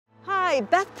Hi,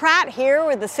 Beth Pratt here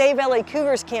with the Save LA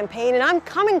Cougars campaign, and I'm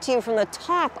coming to you from the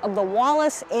top of the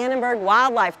Wallace-Annenberg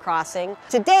Wildlife Crossing.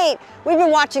 To date, we've been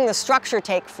watching the structure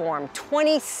take form,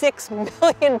 26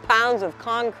 million pounds of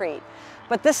concrete.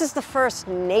 But this is the first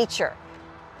nature,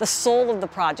 the soul of the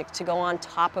project, to go on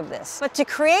top of this. But to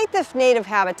create this native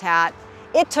habitat,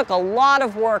 it took a lot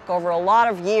of work over a lot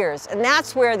of years, and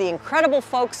that's where the incredible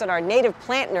folks at our Native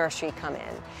Plant Nursery come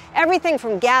in. Everything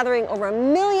from gathering over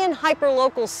 1 million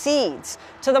hyperlocal seeds,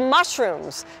 to the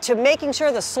mushrooms, to making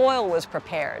sure the soil was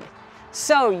prepared.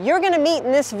 So you're gonna meet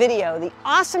in this video the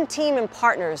awesome team and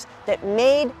partners that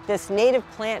made this Native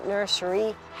Plant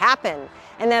Nursery happen,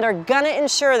 and that are gonna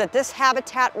ensure that this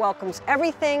habitat welcomes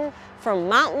everything from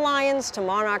mountain lions to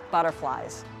monarch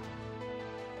butterflies.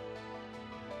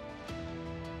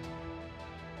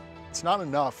 It's not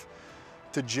enough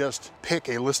to just pick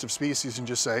a list of species and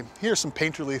just say, here's some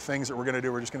painterly things that we're gonna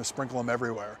do, we're just gonna sprinkle them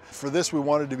everywhere. For this, we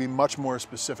wanted to be much more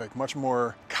specific, much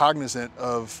more cognizant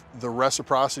of the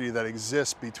reciprocity that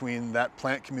exists between that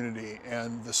plant community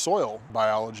and the soil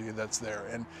biology that's there,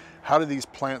 and how do these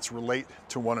plants relate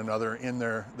to one another in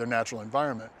their natural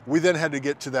environment. We then had to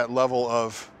get to that level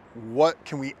of, what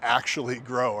can we actually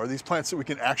grow? Are these plants that we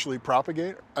can actually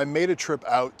propagate? I made a trip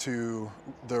out to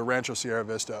the Rancho Sierra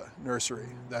Vista nursery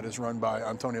that is run by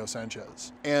Antonio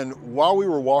Sanchez. And while we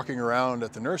were walking around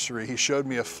at the nursery, he showed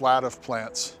me a flat of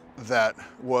plants that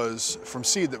was from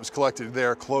seed that was collected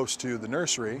there close to the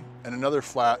nursery, and another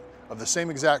flat of the same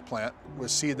exact plant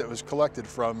was seed that was collected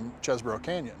from Chesbrough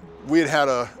Canyon. We had had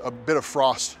a bit of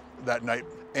frost that night,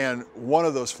 and one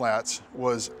of those flats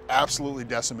was absolutely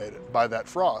decimated by that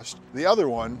frost. The other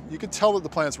one, you could tell that the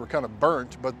plants were kind of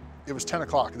burnt, but it was 10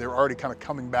 o'clock. They were already kind of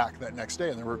coming back that next day,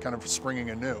 and they were kind of springing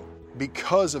anew.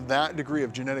 Because of that degree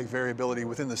of genetic variability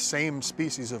within the same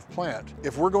species of plant,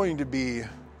 if we're going to be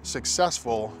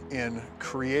successful in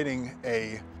creating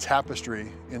a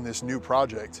tapestry in this new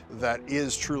project that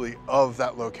is truly of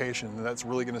that location, and that's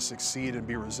really going to succeed and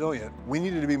be resilient, we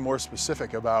needed to be more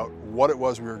specific about what it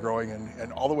was we were growing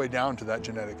and all the way down to that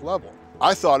genetic level.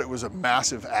 I thought it was a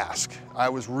massive ask. I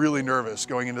was really nervous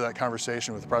going into that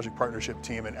conversation with the project partnership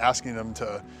team and asking them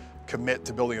to commit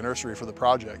to building a nursery for the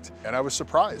project. And I was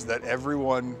surprised that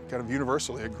everyone kind of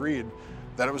universally agreed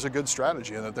that it was a good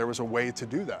strategy and that there was a way to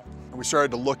do that. And we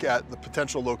started to look at the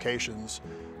potential locations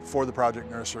for the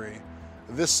project nursery.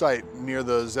 This site near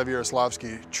the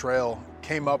Zawierosławski Trail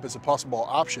came up as a possible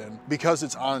option because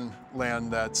it's on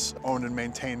land that's owned and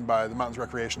maintained by the Mountains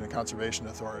Recreation and Conservation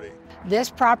Authority. This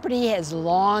property has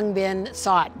long been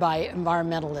sought by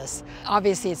environmentalists.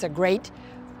 Obviously, it's a great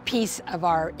piece of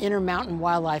our Intermountain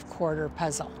Wildlife Corridor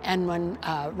puzzle. And when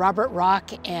Robert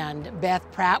Rock and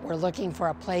Beth Pratt were looking for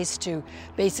a place to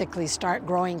basically start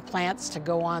growing plants to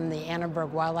go on the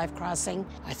Annenberg Wildlife Crossing,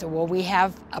 I said, well, we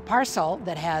have a parcel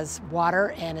that has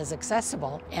water and is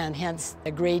accessible, and hence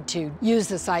agreed to use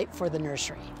the site for the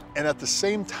nursery. And at the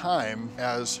same time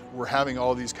as we're having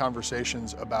all these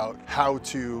conversations about how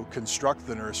to construct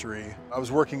the nursery, I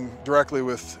was working directly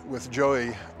with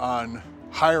Joey on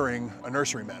hiring a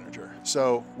nursery manager.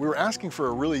 So we were asking for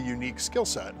a really unique skill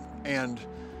set, and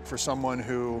for someone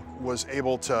who was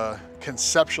able to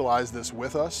conceptualize this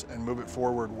with us and move it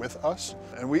forward with us.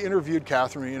 And we interviewed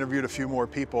Catherine, we interviewed a few more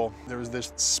people. There was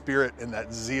this spirit and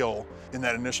that zeal in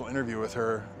that initial interview with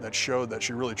her that showed that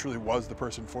she really truly was the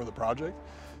person for the project.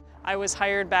 I was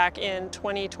hired back in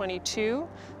 2022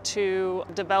 to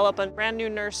develop a brand new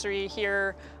nursery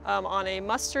here on a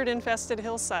mustard-infested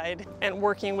hillside, and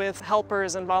working with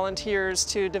helpers and volunteers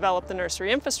to develop the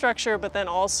nursery infrastructure, but then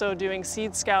also doing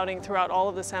seed scouting throughout all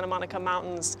of the Santa Monica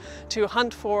Mountains to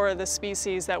hunt for the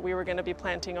species that we were going to be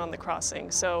planting on the crossing.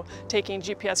 So taking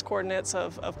GPS coordinates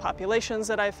of populations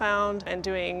that I found, and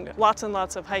doing lots and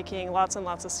lots of hiking, lots and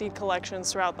lots of seed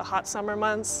collections throughout the hot summer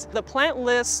months. The plant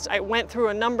list, I went through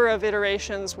a number of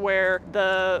iterations where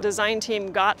the design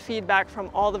team got feedback from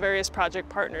all the various project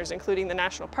partners, including the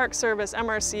National Park Service,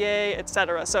 MRCA,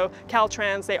 etc. So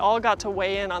Caltrans, they all got to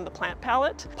weigh in on the plant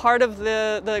palette. Part of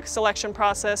the selection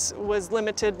process was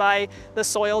limited by the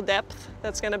soil depth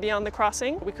that's going to be on the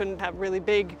crossing. We couldn't have really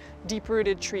big,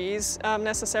 deep-rooted trees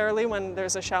necessarily when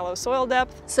there's a shallow soil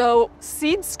depth. So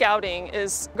seed scouting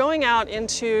is going out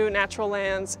into natural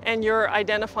lands and you're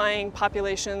identifying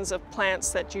populations of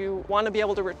plants that you want to be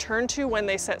able to return to when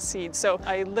they set seed. So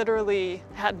I literally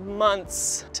had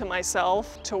months to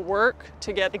myself to work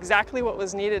to get exactly what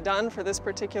was needed done for this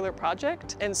particular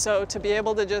project. And so to be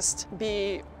able to just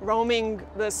be roaming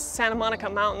the Santa Monica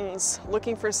Mountains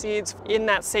looking for seeds in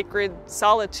that sacred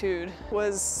solitude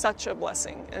was such a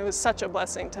blessing. It was such a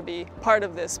blessing to be part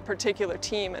of this particular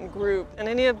team and group. And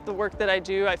any of the work that I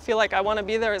do, I feel like I want to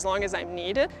be there as long as I'm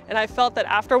needed. And I felt that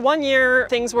after 1 year,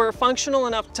 things were functional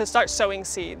enough to start sowing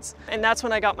seeds. And that's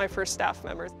when I got my first staff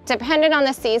members. Depending on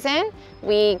the season,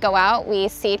 we go out, we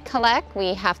seed collect,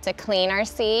 we have to clean our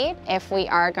seed. If we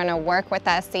are going to work with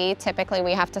that seed, typically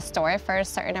we have to store it for a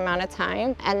certain amount of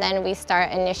time. And then we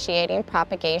start initiating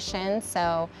propagation,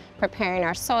 so preparing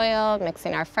our soil,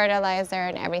 mixing our fertilizer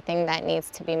and everything that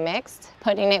needs to be mixed,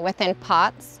 putting it within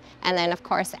pots, and then of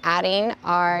course adding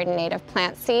our native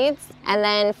plant seeds. And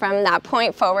then from that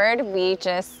point forward, we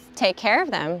just take care of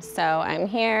them. So I'm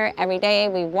here every day,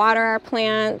 we water our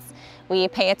plants, we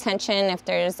pay attention if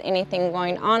there's anything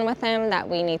going on with them that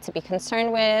we need to be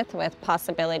concerned with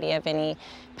possibility of any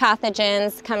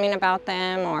pathogens coming about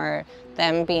them, or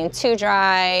them being too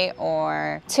dry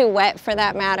or too wet for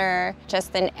that matter.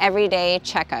 Just an everyday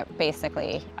checkup,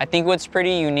 basically. I think what's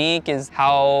pretty unique is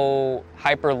how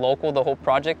hyper-local the whole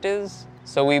project is.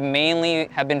 So we mainly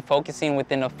have been focusing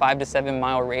within a 5 to 7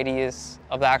 mile radius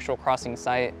of the actual crossing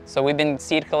site. So we've been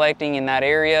seed collecting in that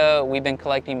area, we've been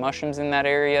collecting mushrooms in that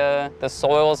area, the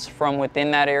soils from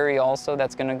within that area also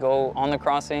that's gonna go on the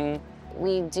crossing.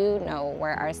 We do know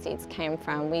where our seeds came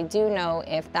from. We do know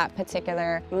if that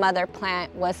particular mother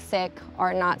plant was sick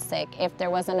or not sick, if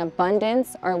there was an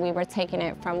abundance or we were taking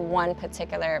it from one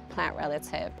particular plant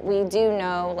relative. We do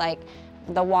know like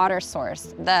the water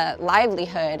source, the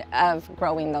livelihood of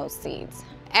growing those seeds.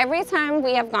 Every time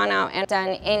we have gone out and done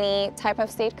any type of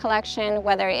seed collection,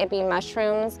 whether it be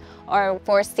mushrooms or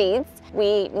for seeds,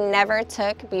 we never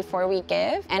took before we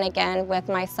give. And again, with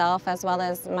myself as well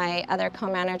as my other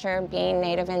co-manager being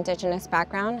Native Indigenous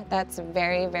background, that's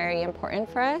very, very important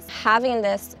for us. Having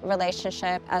this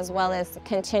relationship as well as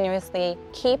continuously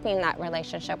keeping that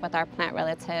relationship with our plant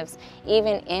relatives,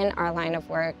 even in our line of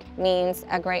work, means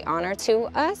a great honor to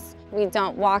us. We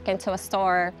don't walk into a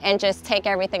store and just take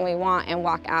everything we want and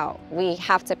walk out. We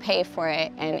have to pay for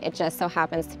it, and it just so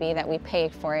happens to be that we pay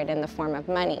for it in the form of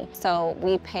money. So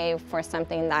we pay for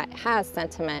something that has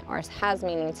sentiment or has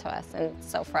meaning to us, and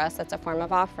so for us it's a form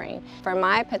of offering. For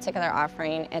my particular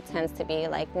offering, it tends to be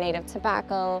like native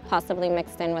tobacco, possibly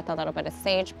mixed in with a little bit of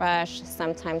sagebrush,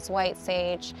 sometimes white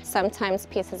sage, sometimes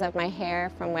pieces of my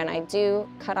hair from when I do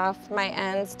cut off my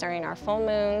ends during our full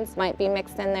moons might be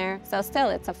mixed in there. So still,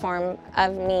 it's a form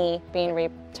of me being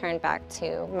returned back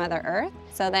to Mother Earth.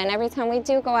 So then every time we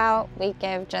do go out, we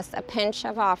give just a pinch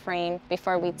of offering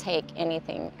before we take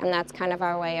anything. And that's kind of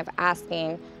our way of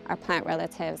asking our plant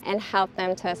relatives and help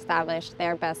them to establish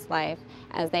their best life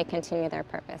as they continue their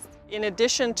purpose. In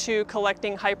addition to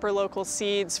collecting hyperlocal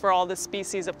seeds for all the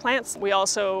species of plants, we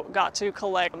also got to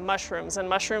collect mushrooms. And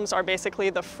mushrooms are basically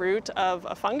the fruit of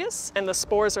a fungus, and the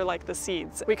spores are like the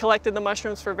seeds. We collected the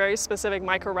mushrooms for very specific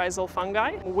mycorrhizal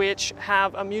fungi, which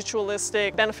have a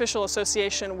mutualistic beneficial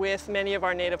association with many of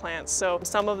our native plants. So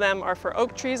some of them are for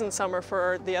oak trees and some are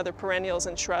for the other perennials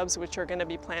and shrubs which are going to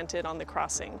be planted on the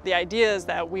crossing. The idea is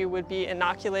that we would be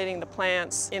inoculating the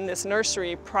plants in this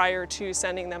nursery prior to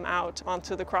sending them out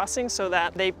onto the crossing, so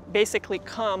that they basically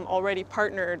come already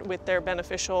partnered with their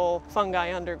beneficial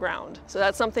fungi underground. So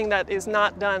that's something that is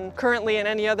not done currently in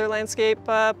any other landscape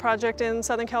project in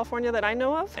Southern California that I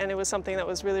know of. And it was something that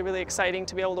was really, really exciting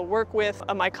to be able to work with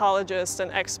a mycologist, an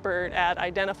expert at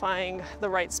identifying the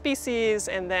right species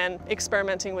and then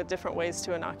experimenting with different ways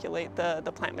to inoculate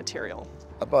the plant material.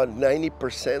 About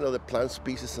 90% of the plant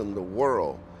species in the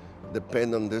world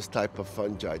depend on this type of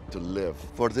fungi to live.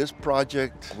 For this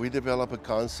project, we developed a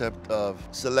concept of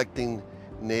selecting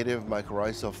native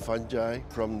mycorrhizal fungi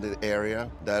from the area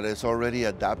that is already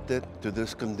adapted to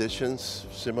these conditions,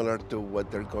 similar to what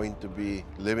they're going to be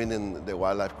living in the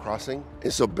wildlife crossing.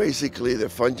 And so basically the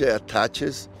fungi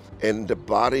attaches and the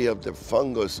body of the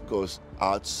fungus goes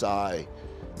outside.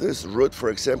 This root, for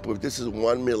example, if this is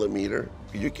 1 millimeter,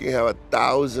 you can have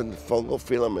 1,000 fungal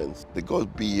filaments that goes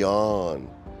beyond.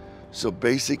 So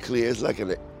basically it's like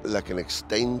an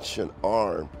extension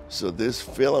arm. So these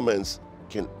filaments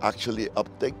can actually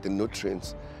uptake the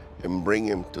nutrients and bring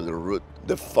them to the root.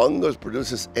 The fungus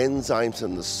produces enzymes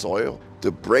in the soil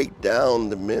to break down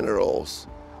the minerals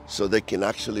so they can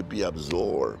actually be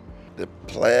absorbed. The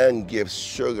plant gives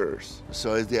sugars.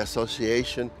 So it's the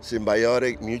association,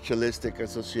 symbiotic, mutualistic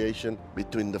association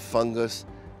between the fungus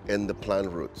and the plant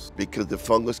roots, because the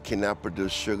fungus cannot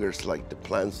produce sugars like the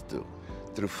plants do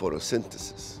through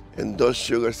photosynthesis. And those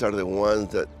sugars are the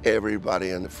ones that everybody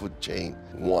in the food chain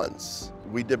wants.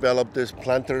 We developed these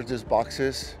planters, these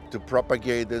boxes, to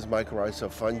propagate this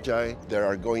mycorrhizal fungi that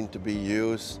are going to be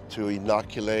used to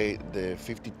inoculate the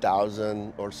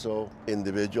 50,000 or so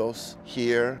individuals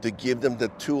here, to give them the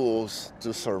tools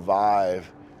to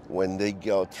survive when they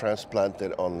get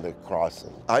transplanted on the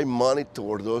crossing. I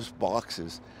monitor those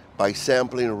boxes by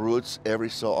sampling roots every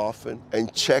so often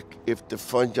and check if the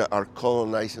fungi are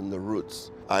colonizing the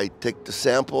roots. I take the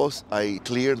samples, I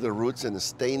clear the roots and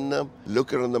stain them,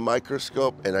 look at it on the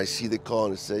microscope, and I see the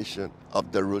colonization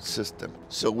of the root system.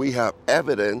 So we have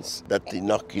evidence that the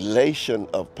inoculation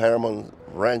of Paramount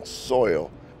Ranch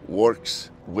soil works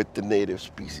with the native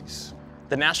species.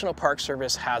 The National Park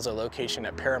Service has a location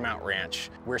at Paramount Ranch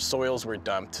where soils were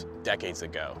dumped decades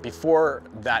ago. Before,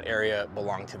 that area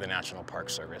belonged to the National Park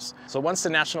Service. So once the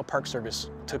National Park Service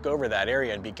took over that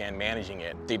area and began managing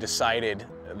it, they decided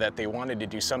that they wanted to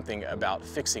do something about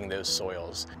fixing those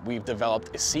soils. We've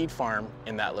developed a seed farm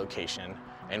in that location,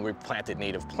 and we've planted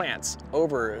native plants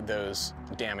over those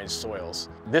damaged soils.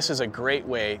 This is a great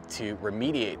way to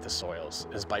remediate the soils,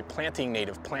 is by planting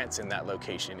native plants in that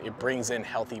location. It brings in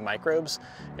healthy microbes,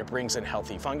 it brings in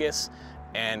healthy fungus,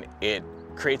 and it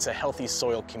creates a healthy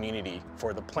soil community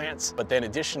for the plants. But then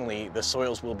additionally, the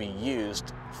soils will be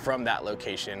used from that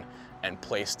location and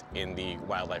placed in the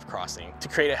wildlife crossing to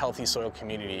create a healthy soil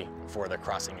community for the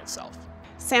crossing itself.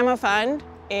 SAMO Fund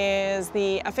is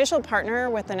the official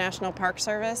partner with the National Park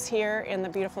Service here in the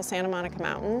beautiful Santa Monica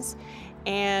Mountains,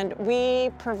 and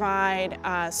we provide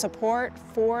support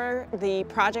for the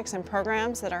projects and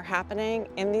programs that are happening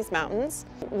in these mountains.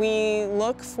 We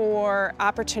look for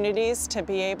opportunities to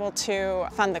be able to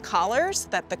fund the collars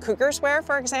that the cougars wear,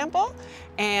 for example,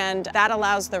 and that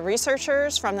allows the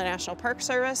researchers from the National Park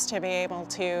Service to be able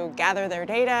to gather their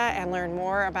data and learn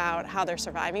more about how they're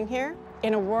surviving here.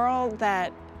 In a world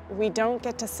that we don't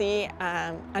get to see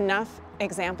enough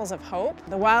examples of hope,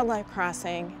 the wildlife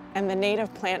crossing and the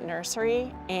Native Plant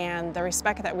Nursery and the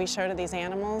respect that we show to these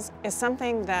animals is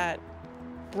something that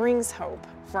brings hope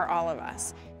for all of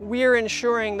us. We're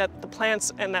ensuring that the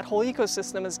plants and that whole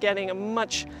ecosystem is getting a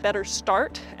much better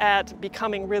start at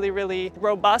becoming really, really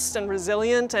robust and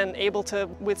resilient and able to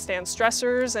withstand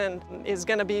stressors, and is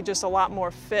going to be just a lot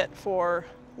more fit for,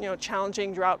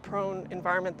 challenging, drought-prone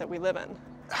environment that we live in.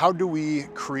 How do we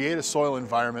create a soil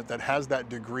environment that has that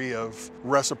degree of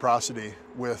reciprocity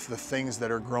with the things that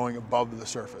are growing above the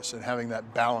surface and having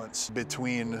that balance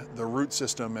between the root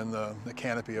system and the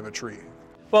canopy of a tree?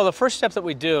 Well, the first step that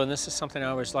we do, and this is something I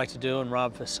always like to do and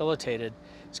Rob facilitated,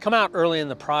 is come out early in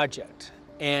the project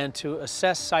and to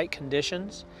assess site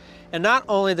conditions, and not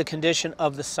only the condition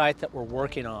of the site that we're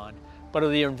working on, but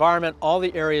of the environment, all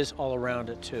the areas all around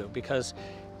it too, because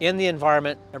in the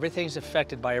environment, everything's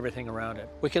affected by everything around it.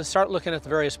 We can start looking at the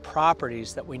various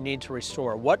properties that we need to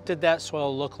restore. What did that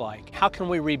soil look like? How can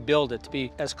we rebuild it to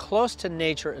be as close to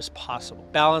nature as possible?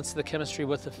 Balance the chemistry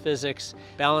with the physics,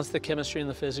 balance the chemistry and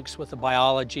the physics with the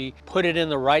biology, put it in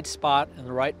the right spot, in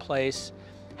the right place,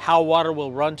 how water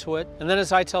will run to it. And then,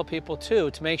 as I tell people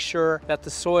too, to make sure that the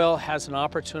soil has an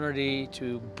opportunity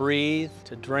to breathe,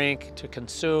 to drink, to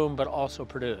consume, but also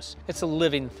produce. It's a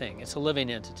living thing, it's a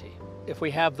living entity. If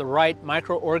we have the right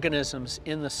microorganisms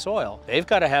in the soil, they've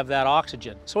got to have that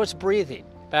oxygen. So it's breathing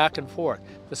back and forth.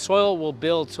 The soil will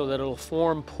build so that it'll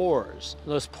form pores.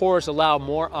 Those pores allow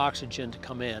more oxygen to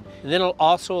come in. And then it'll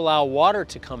also allow water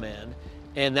to come in,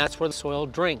 and that's where the soil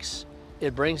drinks.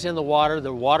 It brings in the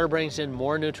water brings in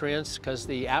more nutrients because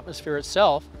the atmosphere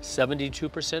itself,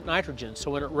 72% nitrogen.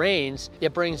 So when it rains,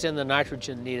 it brings in the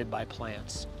nitrogen needed by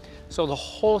plants. So the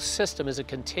whole system is a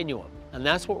continuum, and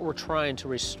that's what we're trying to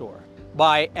restore.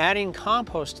 By adding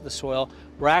compost to the soil,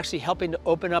 we're actually helping to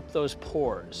open up those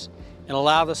pores and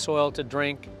allow the soil to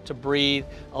drink, to breathe,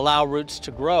 allow roots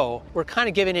to grow. We're kind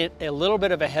of giving it a little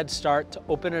bit of a head start to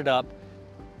open it up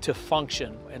to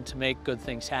function and to make good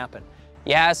things happen.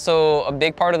 Yeah, so a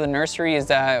big part of the nursery is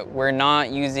that we're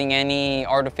not using any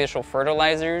artificial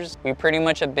fertilizers. We pretty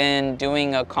much have been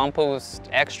doing a compost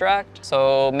extract.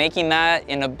 So making that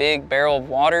in a big barrel of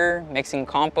water, mixing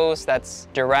compost that's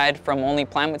derived from only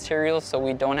plant materials, so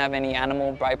we don't have any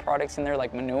animal byproducts in there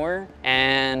like manure,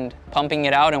 and pumping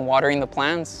it out and watering the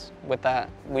plants with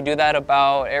that. We do that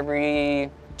about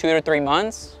every 2 to 3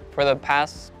 months for the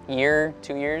past year,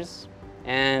 2 years,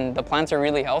 and the plants are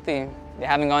really healthy. They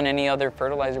haven't gotten any other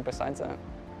fertilizer besides that.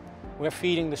 We're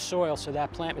feeding the soil so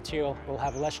that plant material will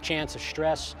have less chance of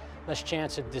stress, less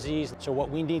chance of disease. So what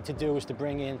we need to do is to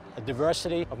bring in a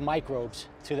diversity of microbes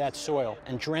to that soil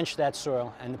and drench that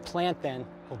soil, and the plant then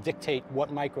will dictate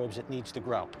what microbes it needs to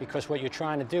grow. Because what you're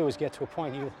trying to do is get to a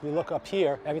point, you look up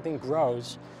here, everything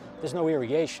grows, there's no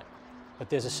irrigation. but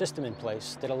there's a system in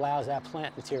place that allows that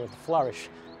plant material to flourish,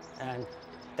 and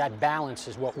that balance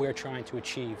is what we're trying to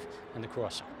achieve in the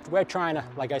crossing. We're trying to,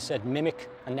 like I said,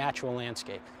 mimic a natural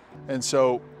landscape. And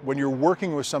so when you're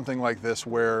working with something like this,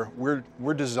 where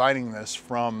we're designing this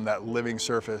from that living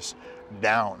surface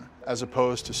down, as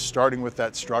opposed to starting with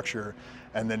that structure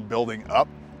and then building up,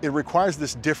 it requires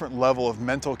this different level of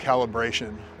mental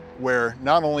calibration, where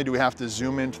not only do we have to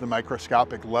zoom into the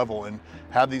microscopic level and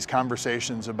have these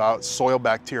conversations about soil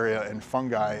bacteria and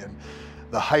fungi and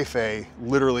the hyphae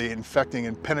literally infecting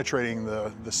and penetrating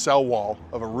the cell wall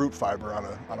of a root fiber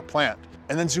on a plant,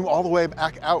 and then zoom all the way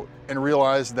back out and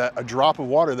realize that a drop of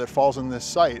water that falls in this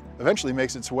site eventually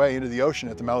makes its way into the ocean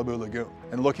at the Malibu Lagoon,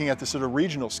 and looking at this at a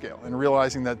regional scale and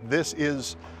realizing that this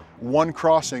is one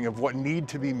crossing of what need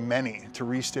to be many to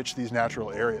restitch these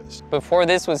natural areas. Before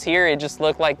this was here, it just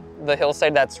looked like the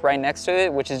hillside that's right next to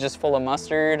it, which is just full of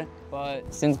mustard.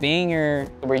 But since being here,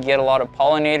 we get a lot of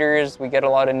pollinators, we get a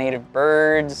lot of native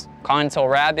birds, cottontail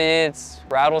rabbits,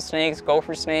 rattlesnakes,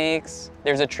 gopher snakes.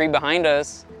 There's a tree behind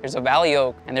us, there's a valley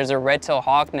oak, and there's a red-tailed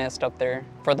hawk nest up there.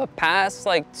 For the past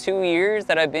 2 years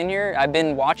that I've been here, I've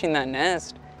been watching that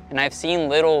nest. And I've seen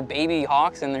little baby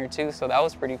hawks in there too, so that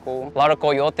was pretty cool. A lot of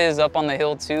coyotes up on the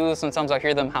hill too. Sometimes I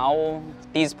hear them howl.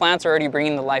 These plants are already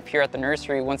bringing the life here at the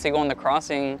nursery. Once they go in the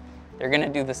crossing, they're gonna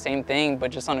do the same thing,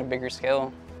 but just on a bigger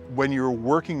scale. When you're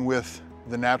working with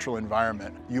the natural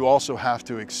environment, you also have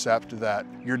to accept that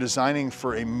you're designing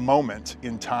for a moment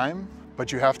in time,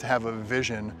 but you have to have a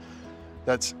vision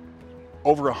that's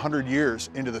over 100 years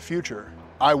into the future.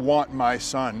 I want my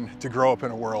son to grow up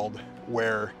in a world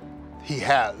where he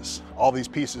has all these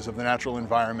pieces of the natural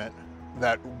environment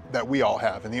that we all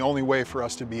have. And the only way for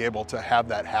us to be able to have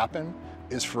that happen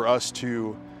is for us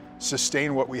to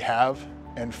sustain what we have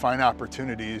and find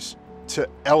opportunities to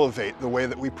elevate the way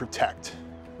that we protect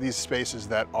these spaces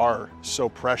that are so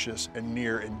precious and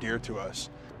near and dear to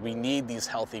us. We need these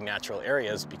healthy natural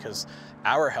areas because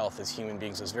our health as human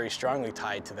beings is very strongly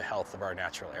tied to the health of our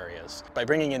natural areas. By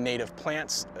bringing in native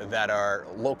plants that are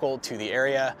local to the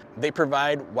area, they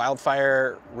provide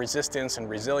wildfire resistance and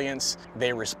resilience.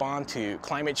 They respond to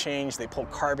climate change, they pull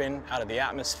carbon out of the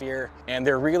atmosphere, and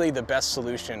they're really the best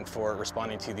solution for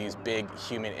responding to these big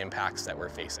human impacts that we're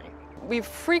facing. We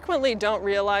frequently don't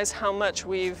realize how much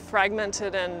we've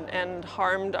fragmented and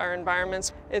harmed our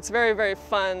environments. It's very, very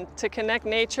fun to connect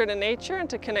nature to nature and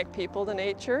to connect people to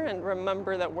nature and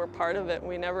remember that we're part of it.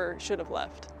 We never should have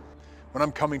left. When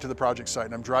I'm coming to the project site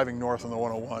and I'm driving north on the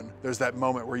 101, there's that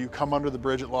moment where you come under the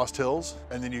bridge at Lost Hills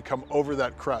and then you come over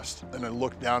that crest and I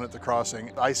look down at the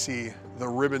crossing. I see the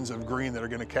ribbons of green that are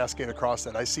going to cascade across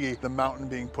that. I see the mountain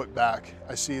being put back.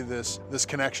 I see this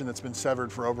connection that's been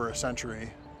severed for over a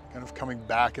century kind of coming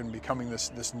back and becoming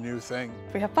this new thing.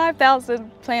 We have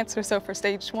 5,000 plants or so for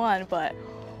stage 1, but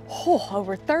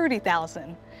over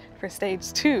 30,000 for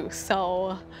stage 2.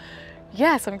 So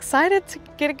yes, I'm excited to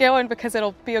get it going because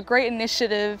it'll be a great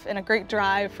initiative and a great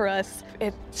drive for us.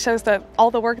 It shows that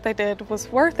all the work they did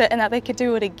was worth it and that they could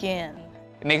do it again.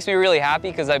 It makes me really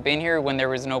happy because I've been here when there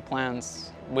was no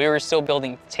plants. We were still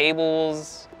building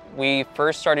tables. We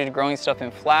first started growing stuff in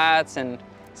flats, and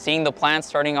seeing the plants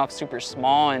starting off super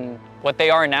small and what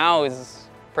they are now is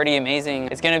pretty amazing.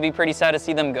 It's gonna be pretty sad to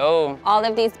see them go. All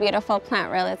of these beautiful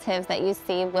plant relatives that you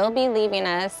see will be leaving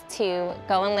us to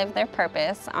go and live their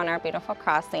purpose on our beautiful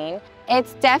crossing.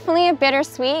 It's definitely a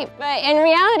bittersweet, but in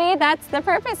reality, that's the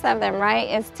purpose of them, right?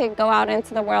 Is to go out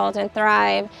into the world and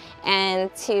thrive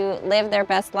and to live their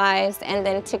best lives, and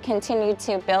then to continue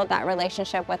to build that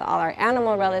relationship with all our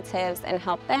animal relatives and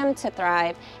help them to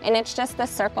thrive. And it's just the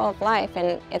circle of life,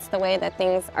 and it's the way that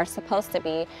things are supposed to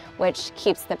be, which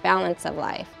keeps the balance of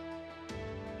life.